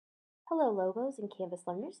Hello Logos and Canvas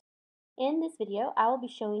learners. In this video, I will be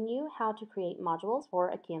showing you how to create modules for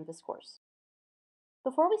a Canvas course.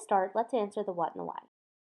 Before we start, let's answer the what and the why.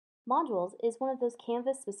 Modules is one of those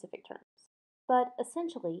Canvas specific terms, but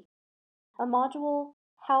essentially, a module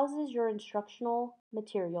houses your instructional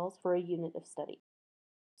materials for a unit of study.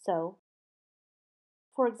 So,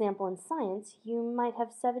 for example, in science, you might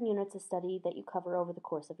have 7 units of study that you cover over the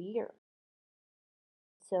course of a year.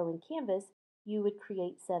 So in Canvas, you would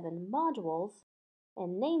create 7 modules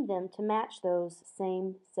and name them to match those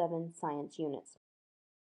same 7 science units.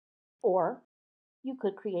 Or you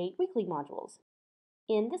could create weekly modules.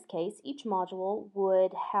 In this case, each module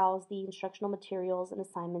would house the instructional materials and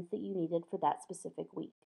assignments that you needed for that specific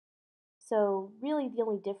week. So really the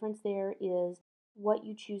only difference there is what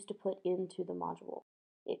you choose to put into the module.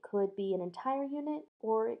 It could be an entire unit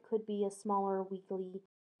or it could be a smaller weekly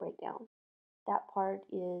breakdown. That part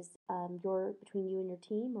is between you and your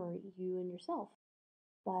team or you and yourself.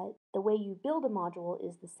 But the way you build a module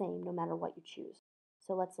is the same no matter what you choose.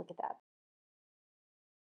 So let's look at that.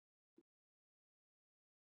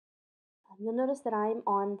 You'll notice that I'm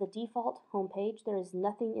on the default homepage. There is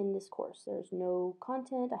nothing in this course. There's no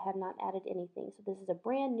content. I have not added anything. So this is a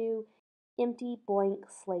brand new, empty, blank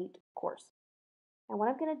slate course. And what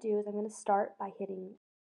I'm going to do is I'm going to start by hitting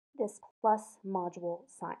this plus module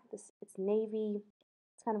sign. It's navy.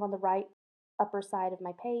 It's kind of on the right upper side of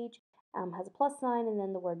my page. Has a plus sign and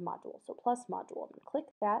then the word module. So plus module. I'm going to click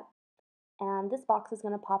that. And this box is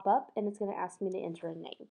going to pop up and it's going to ask me to enter a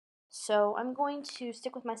name. So I'm going to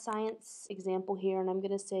stick with my science example here and I'm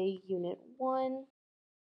going to say Unit 1,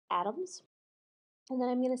 Atoms. And then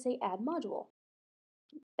I'm going to say Add Module.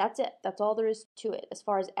 That's it. That's all there is to it as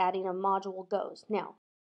far as adding a module goes. Now,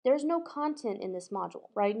 there's no content in this module.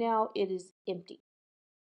 Right now, it is empty.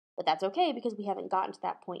 But that's okay because we haven't gotten to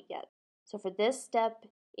that point yet. So for this step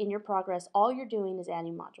in your progress, all you're doing is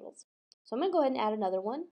adding modules. So I'm going to go ahead and add another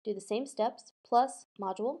one, do the same steps, plus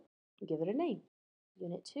module, and give it a name.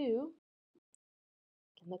 Unit 2,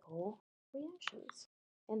 Chemical Reactions.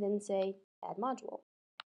 And then say Add Module.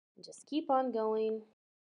 And just keep on going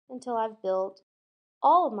until I've built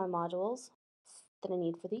all of my modules that I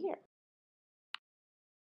need for the year.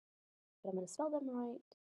 But I'm going to spell them right.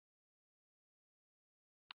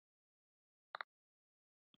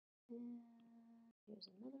 And here's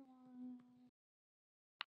another one.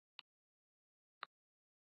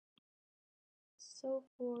 So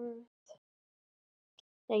forth.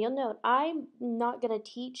 Now you'll note I'm not going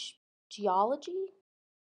to teach geology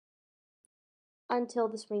until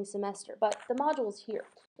the spring semester, but the module's here.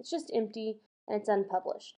 It's just empty and it's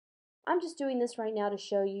unpublished. I'm just doing this right now to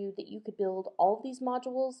show you that you could build all of these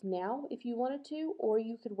modules now if you wanted to, or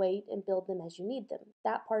you could wait and build them as you need them.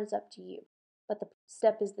 That part is up to you, but the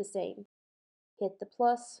step is the same. Hit the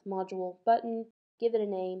plus module button, give it a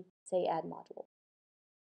name, say Add Module.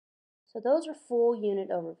 So those are full unit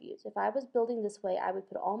overviews. If I was building this way, I would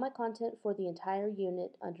put all my content for the entire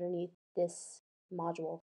unit underneath this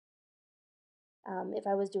module. If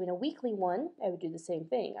I was doing a weekly one, I would do the same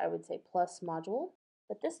thing. I would say plus module,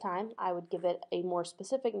 but this time I would give it a more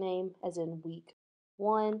specific name, as in week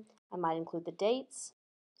 1. I might include the dates,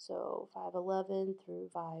 so 5/11 through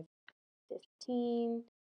 5/15,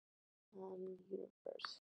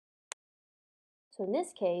 universe. So in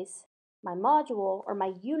this case, my module or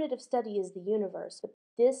my unit of study is the universe, but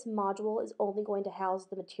this module is only going to house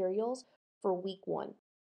the materials for week 1.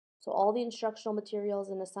 So all the instructional materials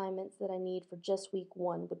and assignments that I need for just week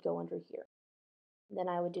 1 would go under here. And then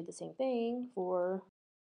I would do the same thing for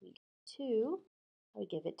week 2. I would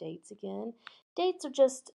give it dates again. Dates are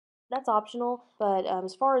just, that's optional, but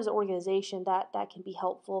as far as organization, that can be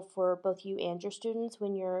helpful for both you and your students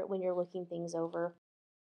when you're looking things over.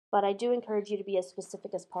 But I do encourage you to be as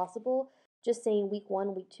specific as possible. Just saying week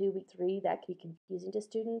 1, week 2, week 3, that could be confusing to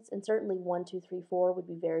students, and certainly 1, 2, 3, 4 would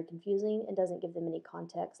be very confusing and doesn't give them any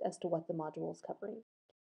context as to what the module is covering.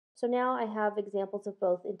 So now I have examples of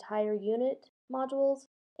both entire unit modules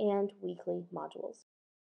and weekly modules.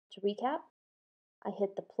 To recap, I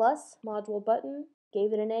hit the plus module button,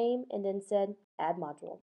 gave it a name, and then said Add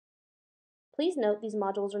Module. Please note these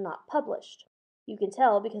modules are not published. You can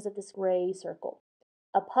tell because of this gray circle.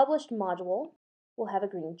 A published module will have a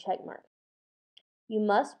green check mark. You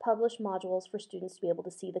must publish modules for students to be able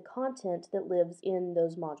to see the content that lives in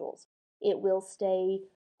those modules. It will stay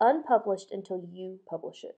unpublished until you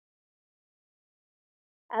publish it.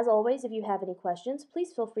 As always, if you have any questions,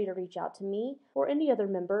 please feel free to reach out to me or any other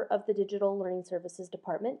member of the Digital Learning Services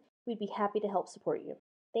Department. We'd be happy to help support you.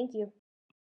 Thank you.